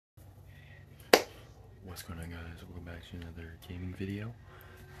What's going on, guys? Welcome back to another gaming video.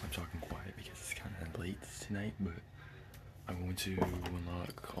 I'm talking quiet because it's kind of late tonight, but I'm going to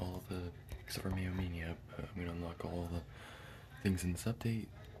unlock all the, except for Mayomania, but I'm going to unlock all the things in this update,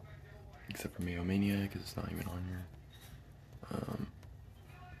 except for Mayomania because it's not even on here.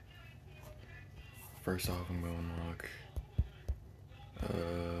 First off, I'm going to unlock,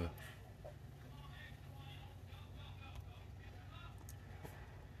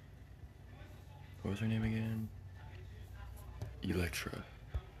 what was her name again? Electra.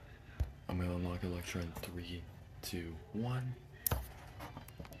 I'm going to unlock Electra in 3, 2, 1.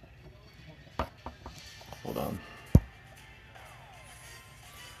 Hold on.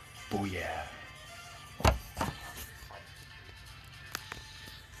 Oh yeah.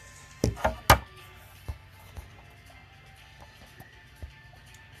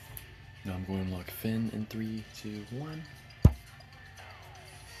 Now I'm going to unlock Finn in 3, 2, 1.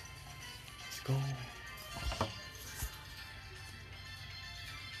 Let's go.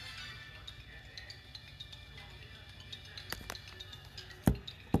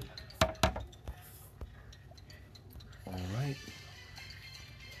 Alright.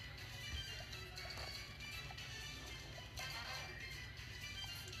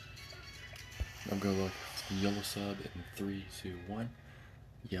 I'm going to look the yellow sub in 3, 2, 1.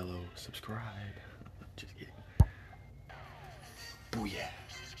 Yellow subscribe. Just kidding. Booyah.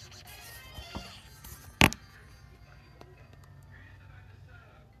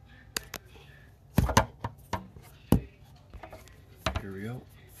 Here we go.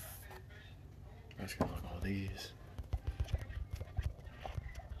 I'm just gonna look all these.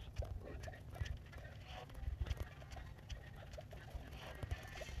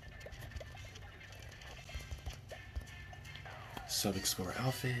 Sub Explorer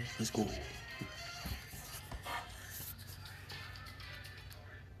outfit. Let's go.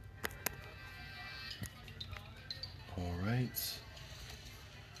 Alright.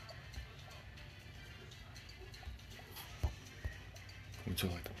 We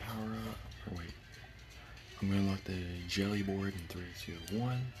took like the power up. Or wait. I'm gonna unlock the jelly board in 3, 2,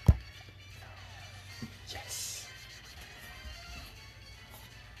 1. Yes.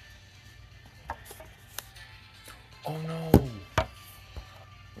 Oh no.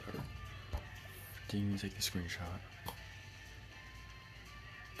 Whatever. Didn't even take the screenshot.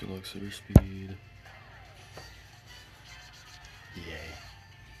 Good luck, super speed. Yay.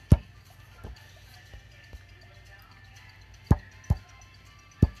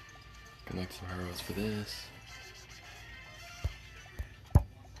 Collect some arrows for this.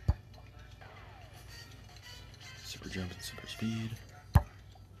 Super jump and super speed.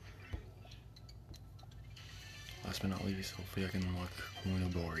 Last but not least, hopefully I can unlock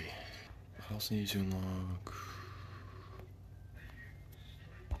Koinobori. I also need to unlock...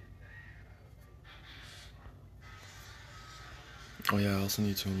 Oh yeah, I also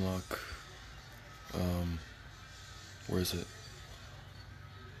need to unlock... where is it?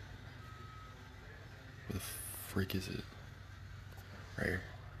 Where the freak is it? Right here.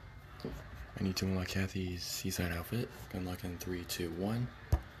 I need to unlock Kathy's Seaside outfit. Unlock in 3, 2, 1.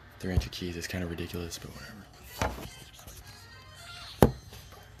 300 keys is kind of ridiculous, but whatever.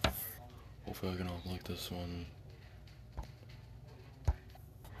 Hopefully I can unlock this one.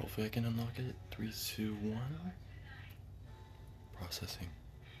 Hopefully I can unlock it. 3, 2, 1. Processing.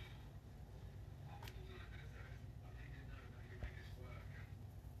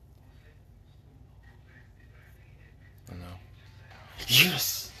 Oh no.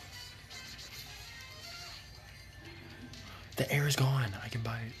 Yes! The air is gone. I can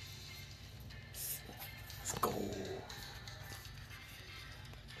buy it. Let's go.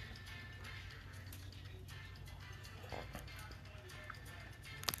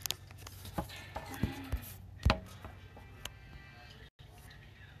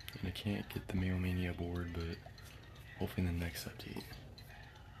 And I can't get the Mayomania board, but hopefully in the next update.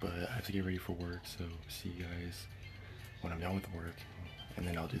 But I have to get ready for work, so see you guys when I'm done with work, and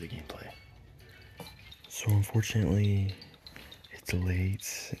then I'll do the gameplay. So unfortunately, it's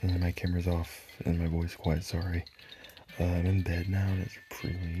late, and my camera's off, and my voice quiet, sorry. I'm in bed now, and it's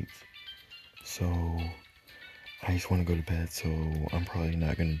pretty late. So, I just want to go to bed, so I'm probably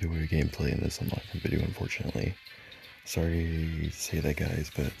not going to do a gameplay in this unlocking video, unfortunately. Sorry to say that,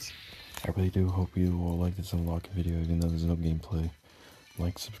 guys, but I really do hope you all like this unlocking video, even though there's no gameplay.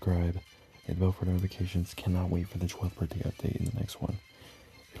 Like, subscribe, hit the bell for notifications. Cannot wait for the 12th birthday update in the next one.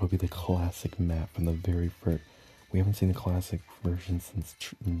 It'll be the classic map from the very first. We haven't seen the classic version since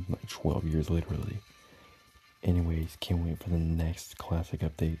like 12 years, literally. Anyways, can't wait for the next classic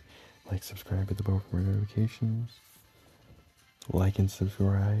update. Like, subscribe, hit the bell for notifications. Like and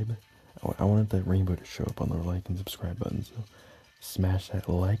subscribe. I wanted that rainbow to show up on the like and subscribe button, so smash that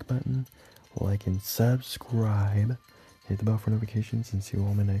like button, like and subscribe, hit the bell for notifications, and see you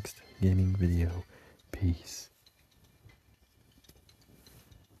all in my next gaming video. Peace.